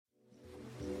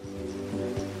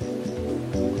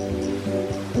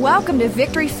Welcome to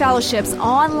Victory Fellowship's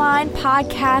online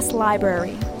podcast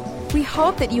library. We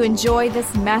hope that you enjoy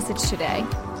this message today.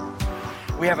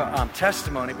 We have a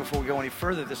testimony before we go any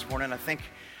further this morning. I think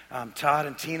Todd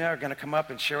and Tina are going to come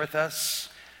up and share with us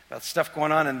about stuff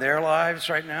going on in their lives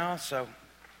right now. So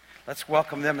let's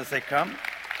welcome them as they come.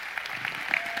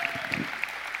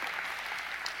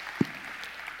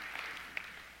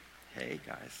 Hey,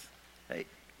 guys. Hey.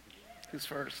 Who's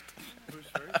first?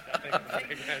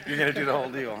 You're going to do the whole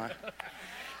deal, huh?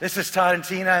 This is Todd and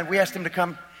Tina, and we asked him to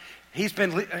come. He's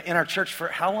been in our church for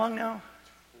how long now?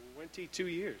 22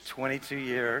 years. 22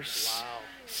 years. Wow.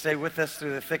 Stay with us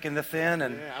through the thick and the thin.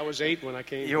 And yeah, I was 8 when I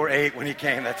came. You were 8 when you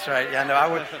came, that's right. Yeah, no,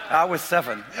 I was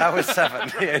 7. I was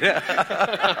 7.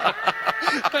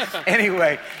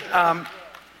 Anyway,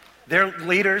 they're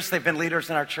leaders. They've been leaders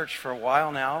in our church for a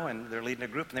while now, and they're leading a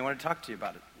group, and they want to talk to you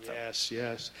about it. So.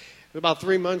 Yes. About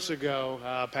 3 months ago,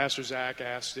 Pastor Zach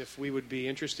asked if we would be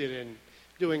interested in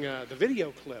doing the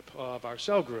video clip of our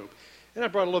cell group. And I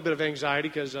brought a little bit of anxiety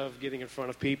because of getting in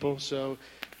front of people. So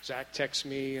Zach texted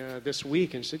me this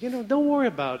week and said, don't worry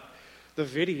about the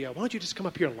video. Why don't you just come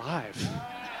up here live?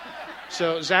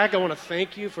 So, Zach, I want to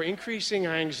thank you for increasing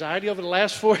our anxiety over the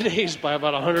last 4 days by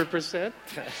about 100%.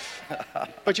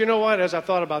 But you know what? As I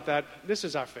thought about that, this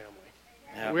is our family.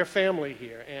 Yeah. We're family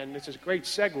here, and it's a great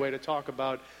segue to talk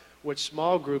about what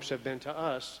small groups have been to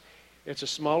us. It's a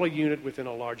smaller unit within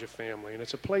a larger family, and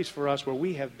it's a place for us where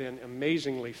we have been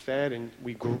amazingly fed, and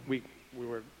we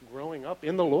were growing up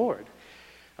in the Lord.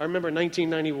 I remember in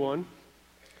 1991,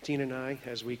 Tina and I,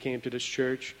 as we came to this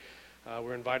church,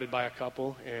 were invited by a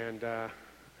couple, and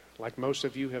like most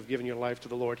of you have given your life to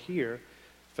the Lord here,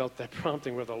 felt that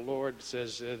prompting where the Lord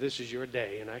says, this is your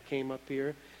day, and I came up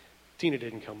here. Tina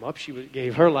didn't come up. She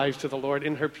gave her life to the Lord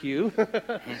in her pew.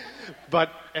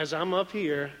 But as I'm up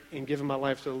here and giving my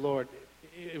life to the Lord,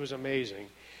 it was amazing.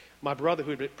 My brother, who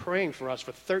had been praying for us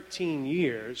for 13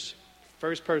 years,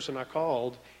 first person I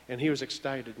called, and he was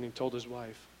excited, and he told his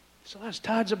wife, Celeste,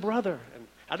 Todd's a brother. And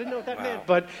I didn't know what that meant,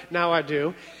 but now I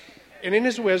do. And in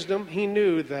his wisdom, he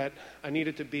knew that I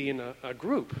needed to be in a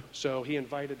group. So he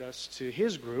invited us to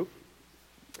his group.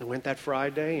 I went that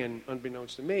Friday, and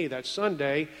unbeknownst to me, that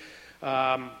Sunday,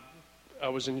 I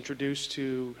was introduced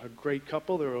to a great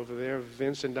couple. They're over there,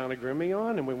 Vince and Donna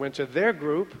Grimion, and we went to their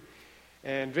group.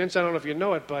 And Vince, I don't know if you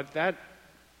know it, but that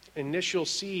initial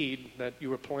seed that you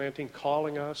were planting,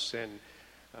 calling us, and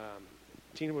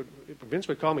Vince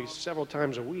would call me several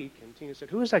times a week, and Tina said,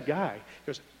 "Who is that guy?" He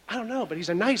goes, "I don't know, but he's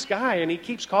a nice guy, and he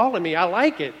keeps calling me. I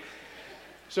like it."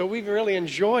 So we've really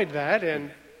enjoyed that,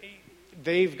 and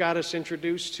they've got us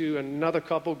introduced to another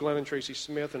couple, Glenn and Tracy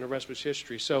Smith, and the rest was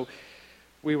history. So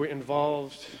we were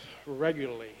involved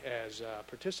regularly as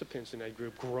participants in that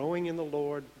group, growing in the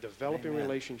Lord, developing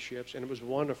relationships, and it was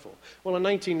wonderful. Well, in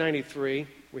 1993,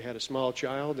 we had a small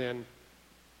child and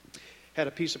had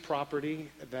a piece of property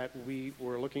that we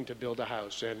were looking to build a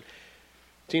house. And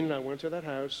Tina and I went to that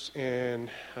house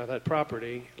and that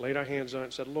property, laid our hands on it,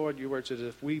 and said, "Lord, your word says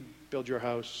if we build your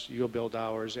house, you'll build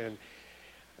ours." And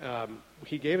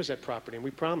he gave us that property, and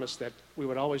we promised that we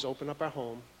would always open up our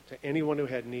home to anyone who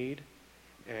had need,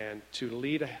 and to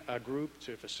lead a group,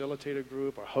 to facilitate a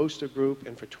group, or host a group.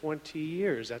 And for 20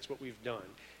 years, that's what we've done.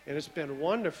 And it's been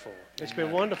wonderful. It's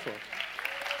been wonderful.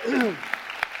 Thank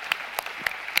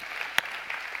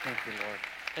you, Lord.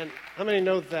 And how many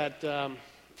know that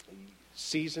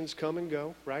seasons come and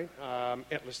go, right?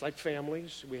 It's like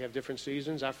families. We have different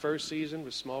seasons. Our first season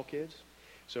was small kids.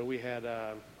 So we had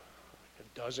a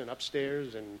dozen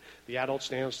upstairs and the adults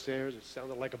downstairs. It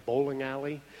sounded like a bowling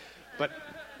alley. But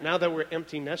now that we're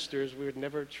empty nesters, we would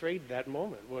never trade that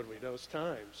moment, would we, those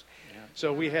times? Yeah.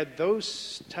 So we had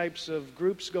those types of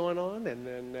groups going on, and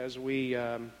then as we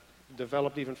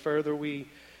developed even further, we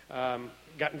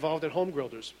got involved at Home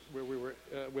Grillers, where we were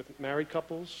with married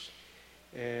couples,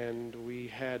 and we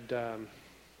had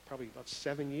probably about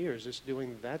 7 years just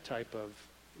doing that type of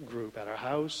group at our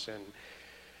house, and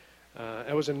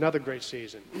it was another great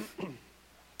season.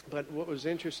 But what was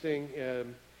interesting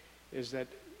is that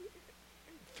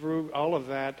through all of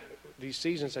that, these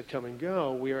seasons that come and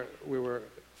go, we were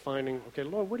finding, okay,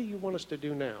 Lord, what do you want us to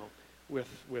do now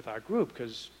with our group?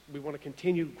 Because we want to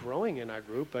continue growing in our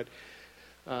group, but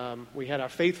we had our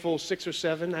faithful 6 or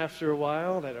 7 after a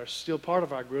while that are still part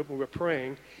of our group, and we're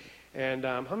praying. And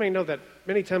how many know that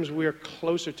many times we're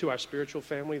closer to our spiritual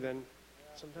family than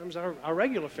sometimes our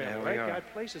regular family, right? God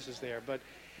places us there. But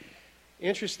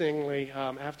interestingly,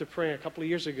 after praying a couple of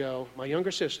years ago, my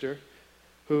younger sister,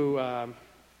 who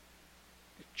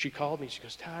she called me. She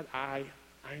goes, "Todd, I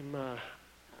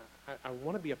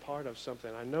want to be a part of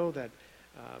something. I know that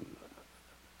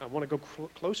I want to go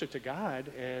closer to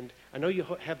God, and I know you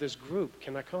have this group.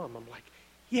 Can I come? I'm like,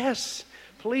 yes,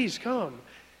 please come.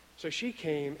 So she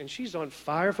came, and she's on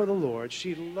fire for the Lord.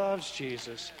 She loves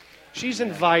Jesus. She's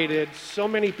invited so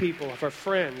many people of her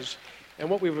friends. And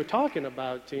what we were talking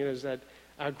about, Tina, is that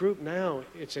our group now,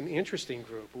 it's an interesting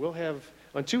group. We'll have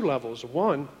on two levels.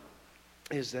 One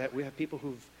is that we have people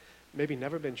who've maybe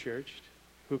never been churched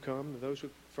who come, those who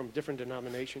from different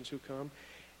denominations who come.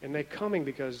 And they're coming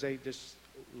because they just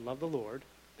love the Lord.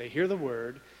 They hear the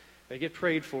word. They get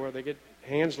prayed for. They get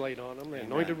hands laid on them. They're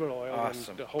anointed with oil.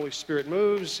 Awesome. And the Holy Spirit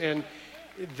moves. And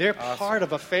they're part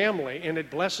of a family. And it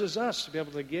blesses us to be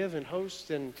able to give and host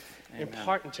and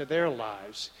impart into their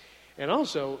lives. And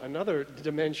also, another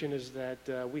dimension is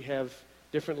that we have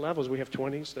different levels. We have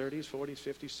 20s, 30s, 40s,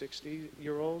 50s,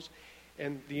 60-year-olds.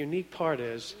 And the unique part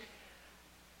is,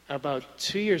 about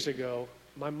 2 years ago,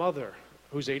 my mother,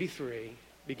 who's 83,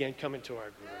 began coming to our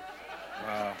group.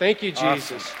 Wow. Thank you,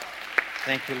 Jesus. Awesome.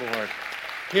 Thank you, Lord.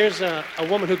 Here's a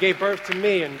woman who gave birth to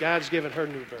me, and God's given her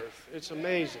new birth. It's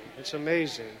amazing. It's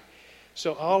amazing.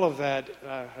 So all of that,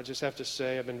 I just have to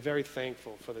say, I've been very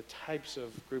thankful for the types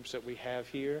of groups that we have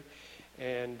here.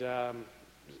 And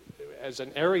as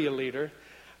an area leader,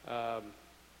 a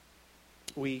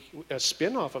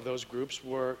spin-off of those groups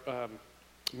were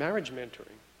marriage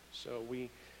mentoring. So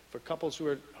for couples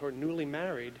who are newly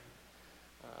married,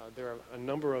 there are a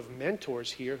number of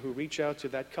mentors here who reach out to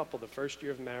that couple the first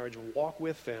year of marriage, walk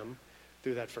with them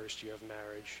through that first year of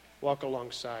marriage, walk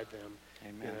alongside them,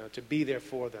 to be there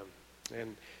for them.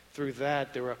 And through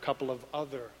that, there were a couple of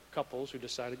other couples who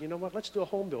decided, you know what, let's do a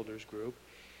home builders group.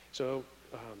 So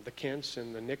the Kents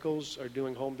and the Nichols are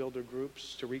doing home builder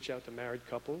groups to reach out to married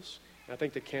couples. I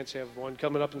think the Kents have one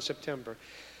coming up in September.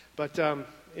 But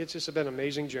it's just been an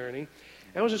amazing journey.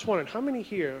 And I was just wondering, how many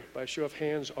here, by a show of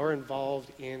hands, are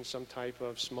involved in some type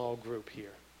of small group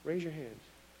here? Raise your hands.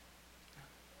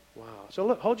 Wow. So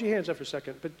look, hold your hands up for a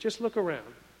second, but just look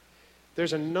around.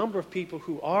 There's a number of people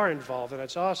who are involved, and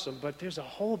that's awesome, but there's a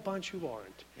whole bunch who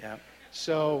aren't. Yeah.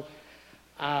 So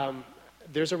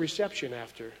there's a reception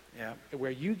after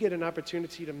where you get an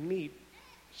opportunity to meet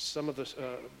some of the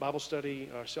Bible study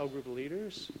cell group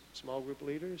leaders, small group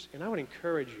leaders, and I would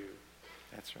encourage you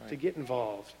to get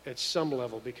involved at some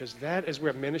level, because that is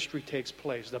where ministry takes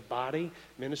place, the body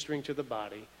ministering to the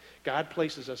body. God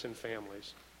places us in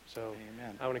families. So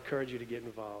Amen. I would encourage you to get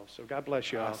involved. So God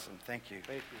bless you all. Awesome. Thank you.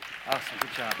 Thank you. Awesome.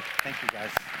 Good job. Thank you, guys.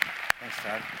 Thanks,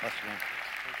 Todd. Bless you, man.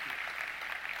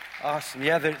 Awesome.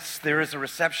 Yeah, there is a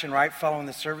reception right following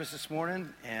the service this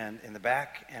morning, and in the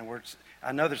back, and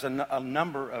I know there's a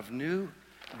number of new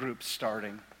groups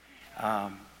starting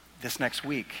this next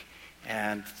week,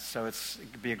 and so it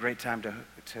could be a great time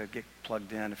to get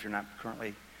plugged in if you're not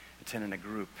currently attending a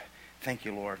group. Thank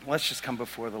you, Lord. Let's just come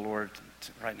before the Lord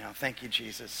right now. Thank you,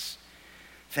 Jesus.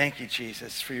 Thank you,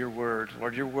 Jesus, for your word.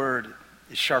 Lord, your word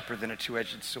is sharper than a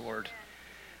two-edged sword.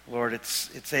 Lord,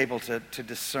 it's able to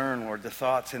discern, Lord, the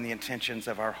thoughts and the intentions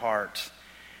of our heart.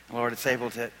 Lord, it's able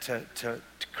to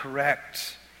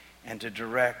correct and to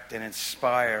direct and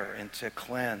inspire and to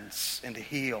cleanse and to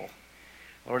heal.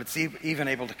 Lord, it's even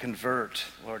able to convert,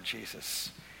 Lord Jesus.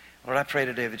 Lord, I pray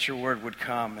today that your word would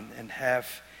come and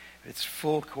have its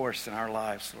full course in our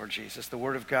lives, Lord Jesus. The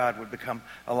word of God would become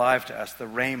alive to us, the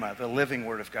rhema, the living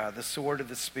word of God, the sword of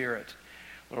the Spirit.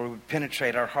 Lord, would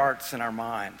penetrate our hearts and our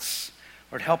minds.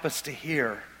 Lord, help us to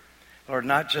hear, Lord,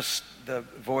 not just the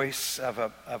voice of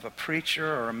a preacher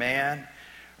or a man,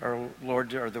 or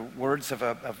Lord, or the words of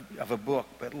a book,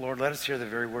 but Lord, let us hear the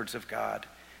very words of God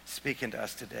speaking to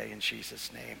us today in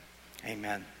Jesus' name.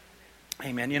 Amen.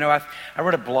 Amen. You know, I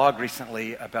wrote a blog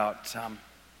recently about,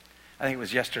 I think it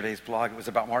was yesterday's blog. It was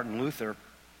about Martin Luther,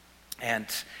 and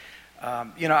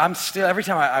you know, I'm still, every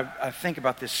time I think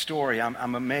about this story,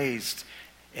 I'm amazed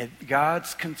at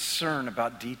God's concern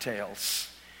about details.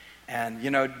 And,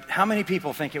 you know, how many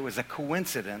people think it was a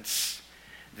coincidence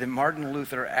that Martin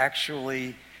Luther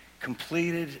actually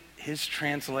completed his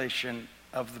translation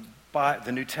of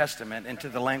the New Testament into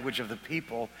the language of the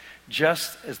people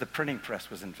just as the printing press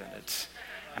was invented?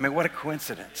 I mean, what a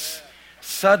coincidence.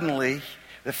 Suddenly,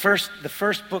 the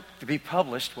first book to be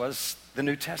published was the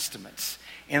New Testament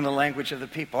in the language of the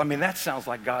people. I mean, that sounds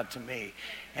like God to me.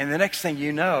 And the next thing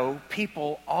you know,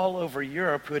 people all over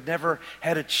Europe who had never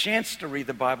had a chance to read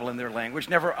the Bible in their language,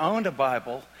 never owned a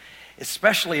Bible,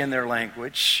 especially in their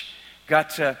language,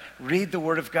 got to read the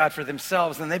Word of God for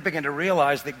themselves, and they began to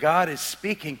realize that God is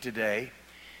speaking today.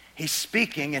 He's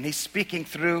speaking, and he's speaking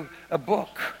through a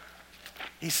book.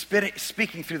 He's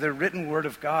speaking through the written word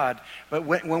of God. But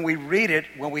when we read it,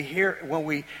 when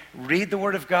we read the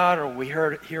word of God, or we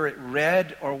hear it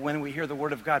read, or when we hear the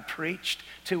word of God preached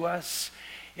to us,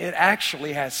 it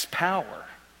actually has power.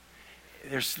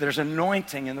 There's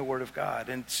anointing in the word of God,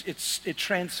 and it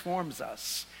transforms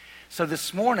us. So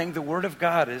this morning, the word of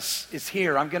God is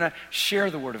here. I'm going to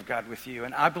share the word of God with you,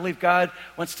 and I believe God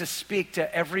wants to speak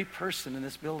to every person in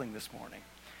this building this morning.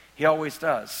 He always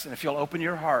does. And if you'll open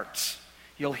your hearts,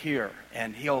 you'll hear,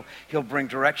 and he'll bring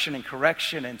direction and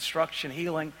correction, instruction,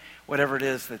 healing, whatever it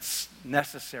is that's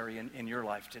necessary in your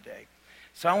life today.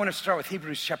 So I want to start with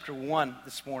Hebrews chapter 1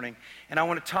 this morning, and I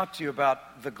want to talk to you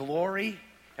about the glory.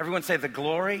 Everyone say the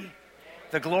glory.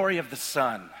 The glory of the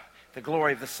Son. The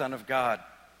glory of the Son of God.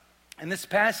 In this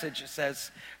passage it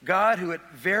says, God, who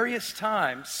at various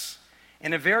times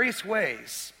and in various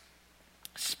ways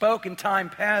spoke in time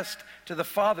past to the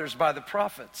fathers by the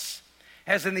prophets,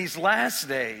 as in these last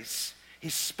days,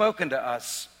 he's spoken to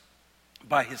us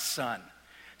by his Son.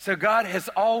 So God has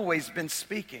always been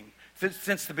speaking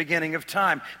since the beginning of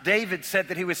time. David said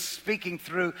that he was speaking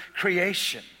through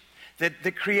creation, that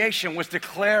the creation was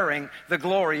declaring the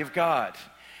glory of God.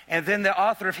 And then the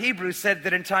author of Hebrews said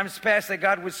that in times past that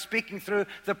God was speaking through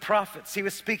the prophets. He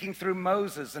was speaking through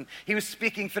Moses, and he was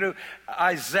speaking through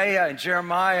Isaiah and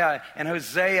Jeremiah and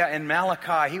Hosea and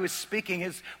Malachi. He was speaking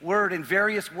his word in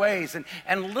various ways,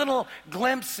 and little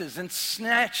glimpses and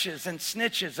snatches and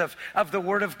snitches of the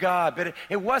word of God. But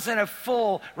it wasn't a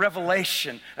full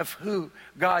revelation of who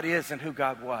God is and who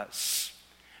God was.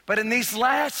 But in these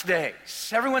last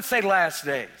days, everyone say last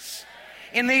days.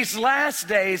 In these last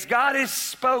days, God has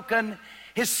spoken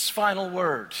his final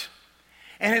word.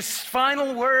 And his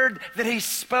final word that he's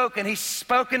spoken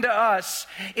to us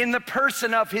in the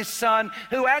person of his Son,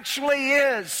 who actually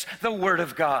is the Word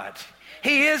of God.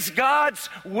 He is God's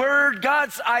word,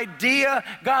 God's idea,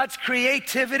 God's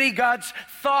creativity, God's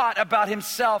thought about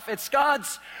himself. It's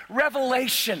God's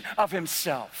revelation of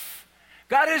himself.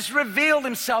 God has revealed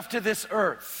himself to this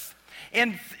earth.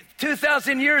 In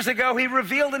 2,000 years ago, he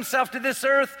revealed himself to this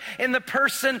earth in the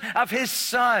person of his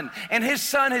Son. And his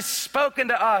Son has spoken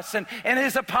to us, and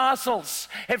his apostles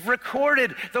have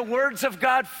recorded the words of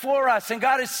God for us. And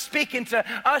God is speaking to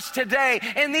us today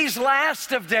in these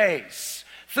last of days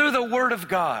through the Word of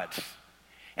God.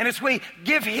 And as we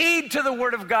give heed to the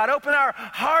Word of God, open our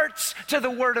hearts to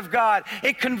the Word of God,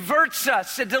 it converts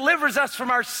us, it delivers us from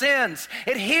our sins,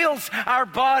 it heals our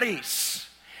bodies,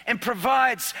 and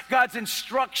provides God's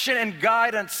instruction and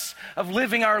guidance of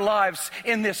living our lives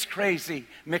in this crazy,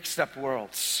 mixed up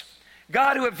world.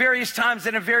 God, who at various times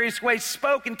and in various ways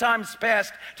spoke in times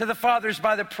past to the fathers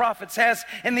by the prophets, has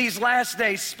in these last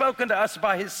days spoken to us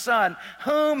by his Son,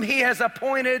 whom he has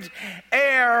appointed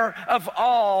heir of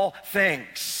all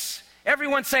things.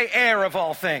 Everyone say heir of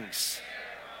all things.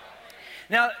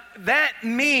 Now, that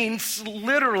means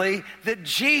literally that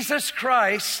Jesus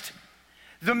Christ,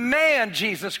 the man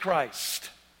Jesus Christ,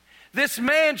 this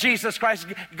man Jesus Christ,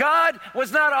 God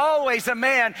was not always a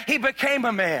man, he became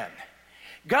a man.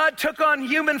 God took on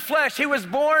human flesh. He was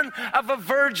born of a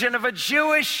virgin, of a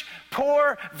Jewish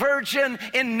poor virgin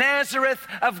in Nazareth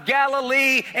of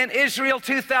Galilee in Israel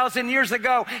 2,000 years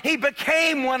ago. He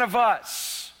became one of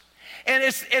us. And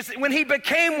when he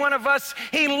became one of us,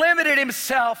 he limited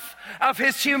himself of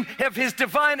his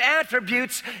divine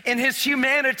attributes in his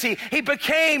humanity. He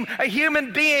became a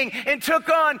human being and took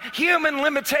on human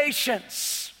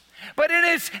limitations. But in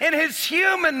his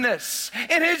humanness,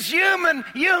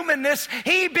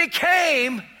 he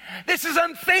became, this is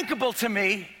unthinkable to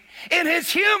me, in his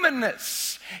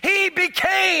humanness, he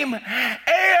became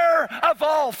heir of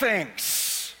all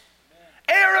things.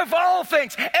 Heir of all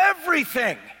things,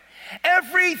 everything.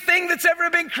 Everything that's ever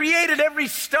been created, every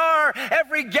star,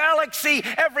 every galaxy,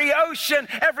 every ocean,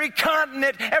 every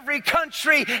continent, every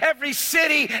country, every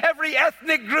city, every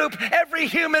ethnic group, every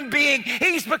human being,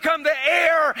 he's become the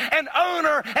heir and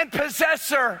owner and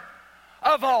possessor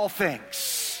of all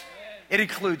things. It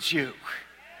includes you.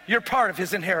 You're part of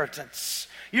his inheritance.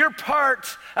 You're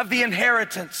part of the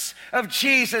inheritance of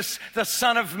Jesus, the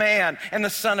Son of Man and the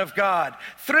Son of God,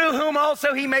 through whom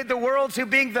also he made the worlds, who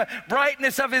being the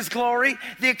brightness of his glory,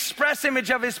 the express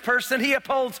image of his person, he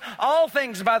upholds all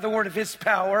things by the word of his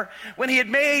power. When he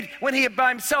had by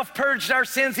himself purged our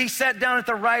sins, he sat down at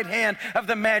the right hand of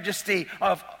the majesty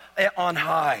of on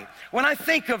high. When I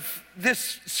think of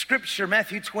this scripture,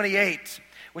 Matthew 28,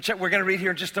 which we're going to read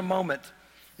here in just a moment,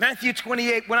 Matthew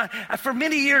 28, for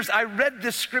many years I read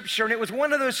this scripture, and it was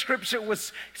one of those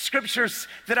scriptures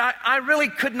that I really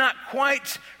could not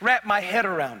quite wrap my head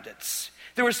around it.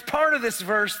 There was part of this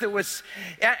verse that was,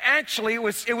 actually, it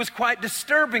was quite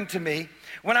disturbing to me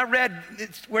when I read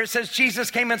where it says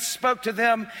Jesus came and spoke to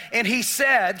them, and he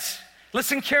said,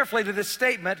 listen carefully to this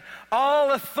statement,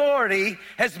 all authority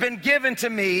has been given to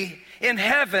me in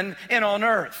heaven and on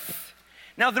earth.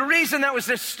 Now, the reason that was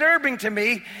disturbing to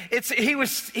me, he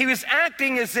was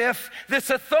acting as if this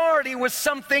authority was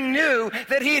something new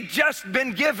that he had just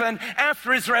been given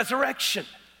after his resurrection.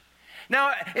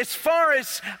 Now, as far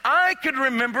as I could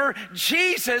remember,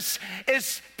 Jesus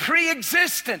is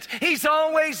pre-existent. He's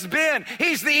always been.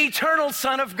 He's the eternal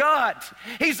Son of God.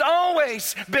 He's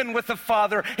always been with the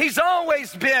Father. He's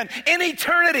always been in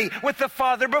eternity with the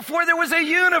Father. Before there was a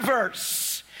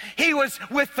universe, he was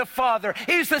with the Father.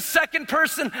 He's the second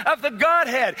person of the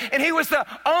Godhead, and he was the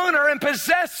owner and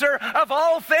possessor of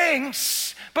all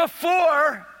things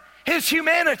before his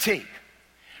humanity.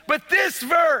 But this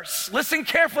verse, listen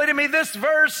carefully to me, this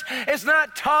verse is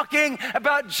not talking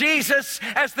about Jesus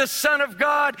as the Son of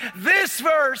God. This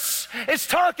verse is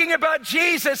talking about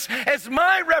Jesus as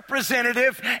my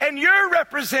representative and your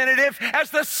representative as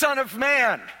the Son of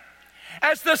Man.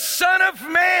 As the Son of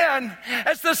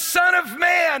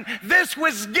Man, this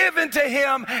was given to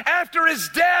him after his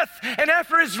death and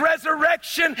after his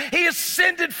resurrection. He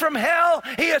ascended from hell.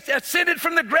 He ascended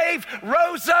from the grave,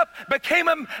 rose up, became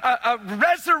a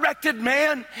resurrected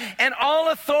man, and all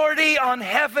authority in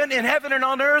heaven and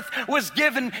on earth was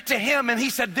given to him. And he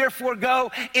said, therefore,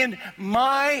 go in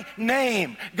my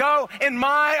name. Go in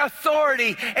my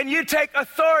authority. And you take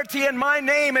authority in my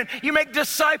name, and you make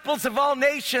disciples of all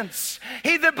nations.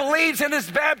 He that believes and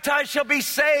is baptized shall be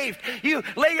saved. You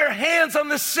lay your hands on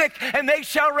the sick and they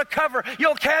shall recover.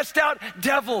 You'll cast out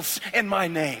devils in my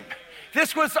name.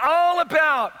 This was all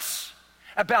about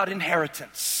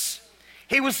inheritance.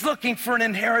 He was looking for an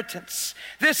inheritance.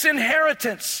 This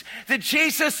inheritance that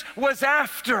Jesus was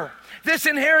after. This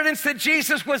inheritance that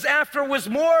Jesus was after was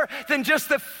more than just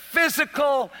the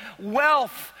physical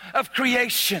wealth of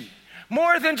creation.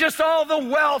 More than just all the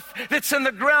wealth that's in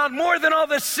the ground, more than all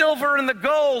the silver and the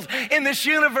gold in this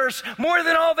universe, more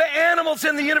than all the animals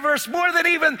in the universe, more than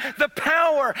even the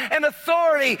power and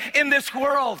authority in this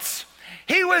world.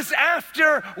 He was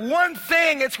after one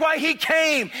thing. It's why he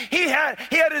came. He had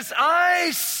his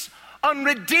eyes on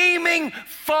redeeming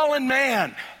fallen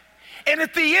man. And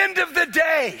at the end of the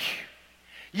day,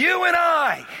 you and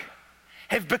I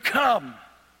have become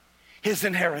his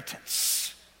inheritance.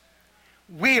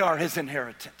 We are his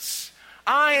inheritance.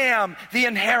 I am the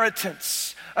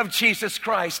inheritance of Jesus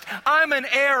Christ. I'm an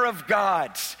heir of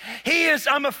God.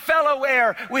 I'm a fellow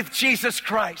heir with Jesus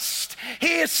Christ.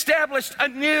 He established a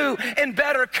new and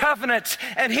better covenant,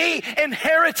 and he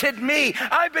inherited me.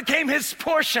 I became his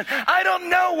portion. I don't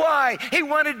know why he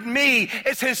wanted me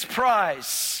as his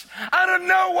prize. I don't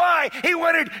know why he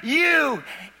wanted you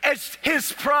as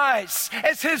his prize,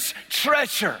 as his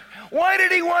treasure. Why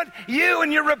did he want you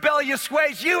and your rebellious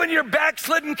ways, you and your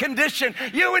backslidden condition,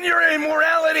 you and your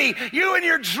immorality, you and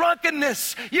your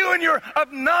drunkenness, you and your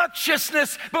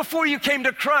obnoxiousness before you came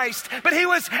to Christ? But he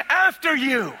was after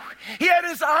you. He had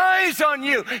his eyes on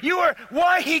you. You are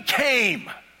why he came.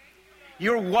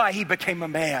 You're why he became a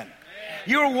man.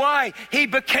 You're why he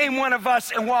became one of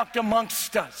us and walked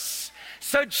amongst us.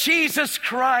 So Jesus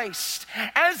Christ,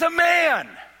 as a man,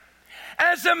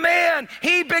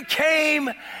 he became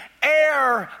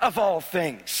heir of all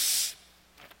things.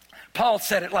 Paul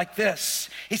said it like this.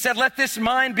 He said, let this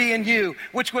mind be in you,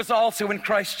 which was also in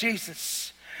Christ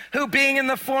Jesus, who being in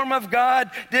the form of God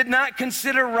did not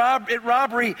consider it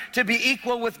robbery to be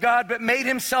equal with God, but made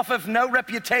himself of no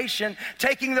reputation,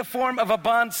 taking the form of a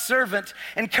bondservant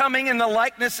and coming in the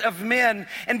likeness of men,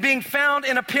 and being found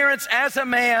in appearance as a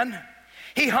man,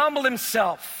 he humbled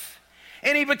himself.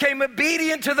 And he became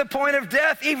obedient to the point of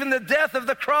death, even the death of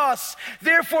the cross.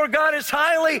 Therefore, God has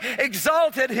highly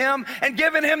exalted him and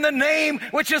given him the name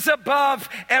which is above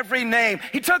every name.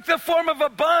 He took the form of a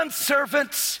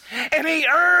bondservant, and he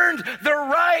earned the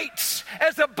right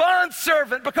as a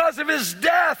bondservant because of his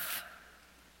death.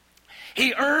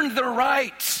 He earned the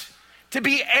right to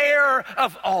be heir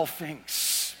of all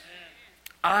things.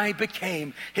 I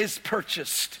became his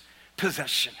purchased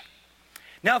possession.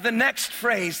 Now, the next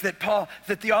phrase that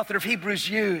the author of Hebrews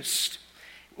used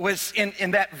was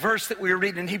in that verse that we were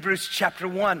reading in Hebrews chapter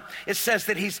 1. It says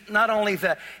that he's not only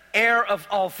the heir of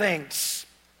all things,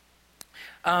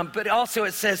 but also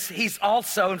it says he's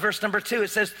also, in verse number 2, it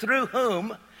says,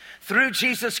 through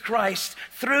Jesus Christ,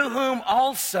 through whom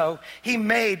also he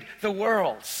made the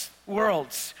worlds.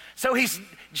 So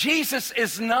Jesus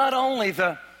is not only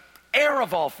the heir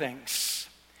of all things,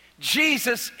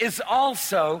 Jesus is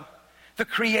also the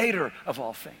creator of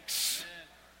all things.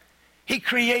 He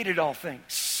created all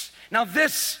things. Now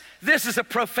this is a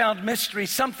profound mystery,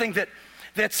 something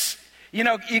that's,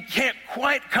 you can't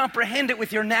quite comprehend it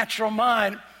with your natural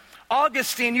mind.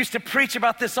 Augustine used to preach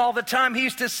about this all the time. He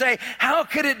used to say, how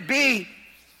could it be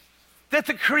that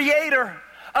the creator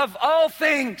of all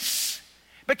things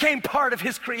became part of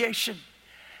his creation?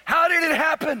 How did it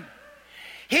happen?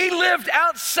 He lived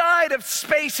outside of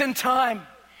space and time.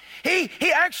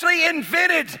 He actually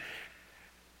invented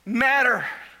matter.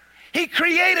 He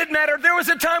created matter. There was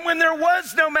a time when there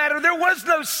was no matter. There was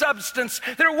no substance.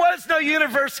 There was no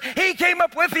universe. He came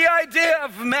up with the idea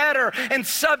of matter and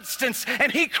substance,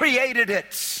 and he created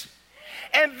it.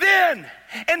 And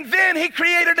then he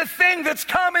created a thing that's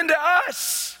common to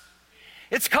us.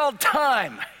 It's called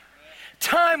time.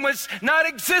 Time was not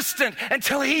existent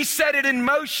until he set it in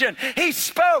motion. He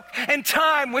spoke and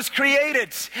time was created.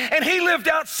 And he lived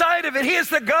outside of it. He is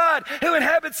the God who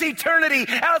inhabits eternity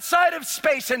outside of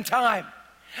space and time.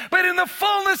 But in the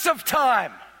fullness of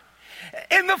time,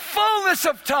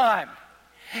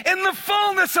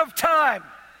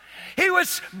 he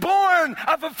was born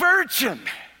of a virgin.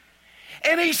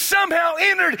 And he somehow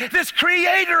this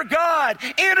creator God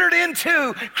entered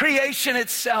into creation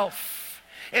itself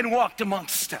and walked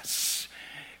amongst us.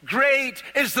 Great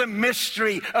is the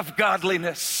mystery of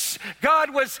godliness.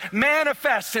 God was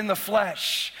manifest in the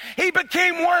flesh. He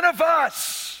became one of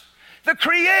us. The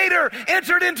creator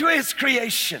entered into his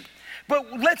creation.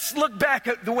 But let's look back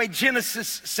at the way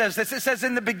Genesis says this. It says,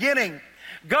 in the beginning,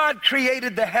 God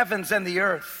created the heavens and the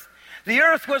earth. The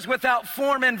earth was without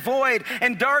form and void,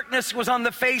 and darkness was on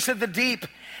the face of the deep.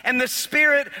 And the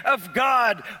Spirit of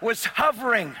God was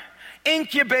hovering,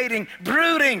 incubating,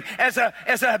 brooding as a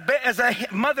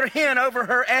mother hen over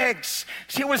her eggs.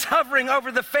 She was hovering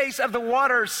over the face of the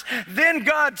waters. Then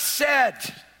God said,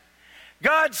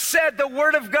 the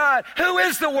Word of God. Who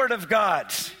is the Word of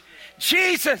God?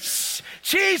 Jesus.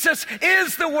 Jesus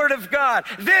is the Word of God.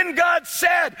 Then God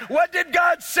said, what did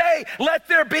God say? Let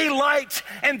there be light,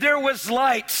 and there was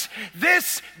light.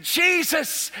 This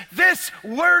Jesus, this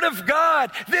Word of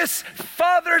God, this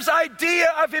Father's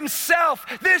idea of himself,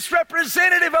 this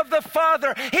representative of the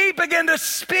Father, he began to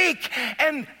speak,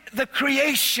 and the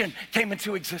creation came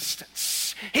into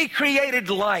existence. He created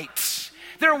light.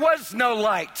 There was no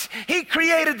light. He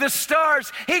created the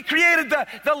stars. He created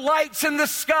the lights in the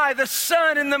sky, the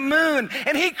sun and the moon.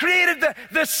 And he created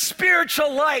the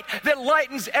spiritual light that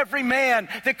lightens every man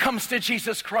that comes to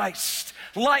Jesus Christ.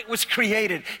 Light was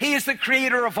created. He is the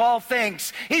creator of all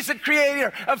things. He's the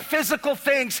creator of physical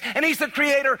things, and he's the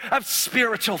creator of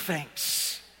spiritual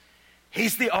things.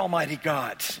 He's the Almighty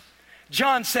God.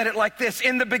 John said it like this: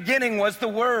 in the beginning was the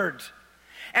Word,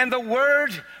 and the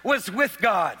Word was with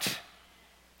God.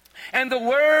 And the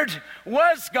Word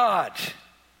was God.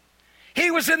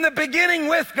 He was in the beginning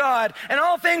with God, and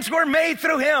all things were made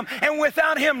through him, and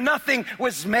without him nothing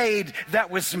was made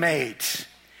that was made.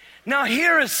 Now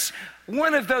here is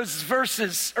one of those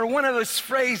verses, or one of those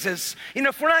phrases.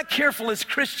 If we're not careful as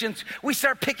Christians, we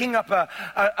start picking up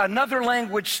another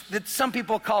language that some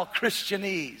people call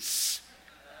Christianese.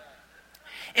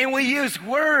 And we use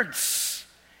words,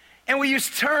 and we use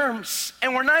terms,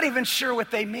 and we're not even sure what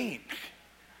they mean.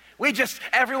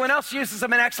 Everyone else uses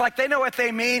them and acts like they know what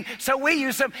they mean, so we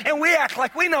use them and we act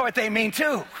like we know what they mean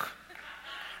too.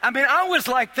 I was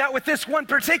like that with this one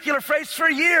particular phrase for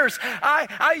years.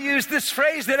 I used this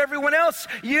phrase that everyone else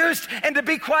used, and to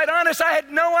be quite honest, I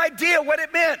had no idea what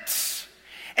it meant.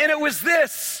 And it was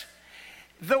this: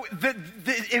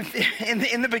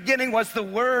 in the beginning was the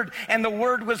Word, and the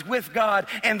Word was with God,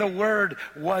 and the Word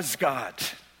was God.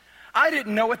 I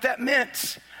didn't know what that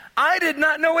meant. I did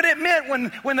not know what it meant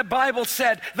when the Bible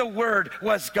said the Word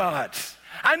was God.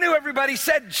 I knew everybody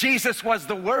said Jesus was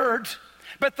the Word,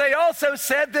 but they also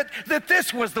said that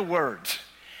this was the Word.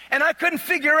 And I couldn't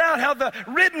figure out how the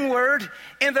written word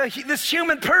and this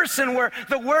human person were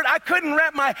the Word. I couldn't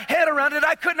wrap my head around it.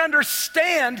 I couldn't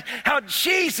understand how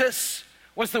Jesus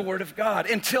was the Word of God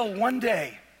until one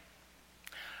day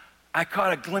I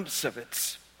caught a glimpse of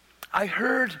it. I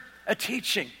heard a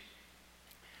teaching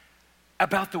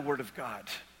about the Word of God.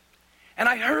 And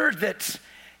I heard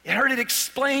it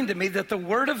explained to me that the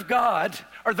Word of God,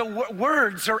 or the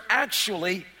words, are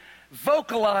actually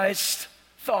vocalized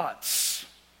thoughts.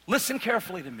 Listen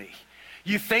carefully to me.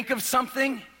 You think of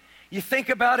something, you think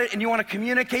about it, and you want to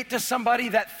communicate to somebody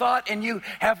that thought, and you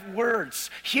have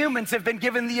words. Humans have been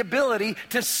given the ability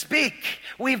to speak.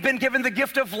 We've been given the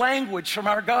gift of language from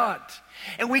our God.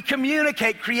 And we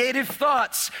communicate creative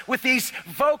thoughts with these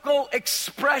vocal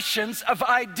expressions of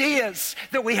ideas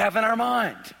that we have in our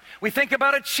mind. We think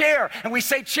about a chair, and we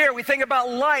say chair. We think about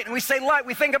light, and we say light.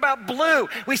 We think about blue.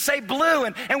 We say blue,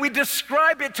 and we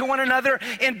describe it to one another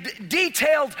in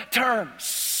detailed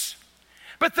terms.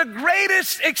 But the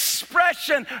greatest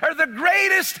expression or the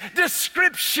greatest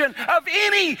description of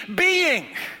any being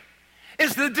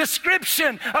is the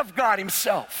description of God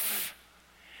himself.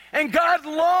 And God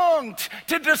longed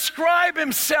to describe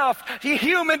himself to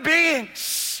human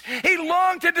beings. He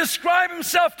longed to describe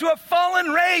himself to a fallen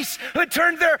race who had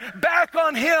turned their back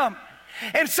on him.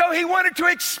 And so he wanted to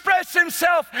express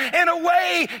himself in a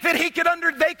way that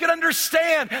they could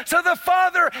understand. So the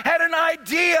Father had an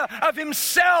idea of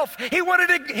himself. He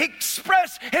wanted to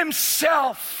express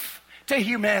himself to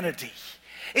humanity.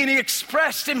 And he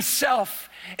expressed himself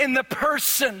in the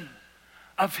person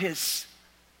of his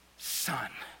Son.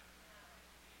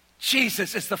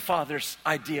 Jesus is the Father's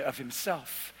idea of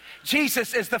himself.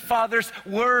 Jesus is the Father's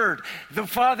word, the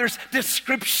Father's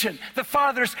description, the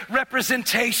Father's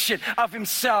representation of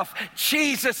himself.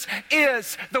 Jesus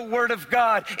is the Word of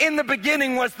God. In the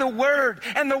beginning was the Word,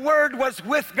 and the Word was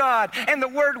with God, and the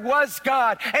Word was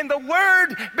God, and the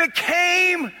Word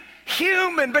became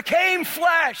human, became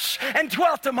flesh, and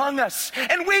dwelt among us.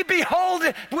 And we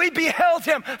beheld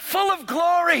him full of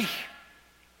glory.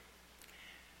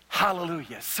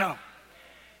 Hallelujah. So,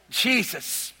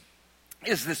 Jesus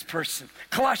is this person.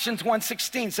 Colossians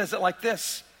 1:16 says it like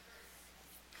this.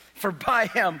 For by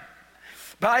him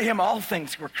all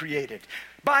things were created.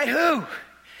 By who?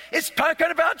 It's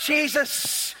talking about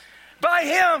Jesus. By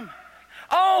him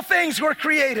all things were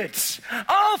created.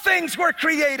 All things were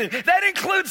created. That includes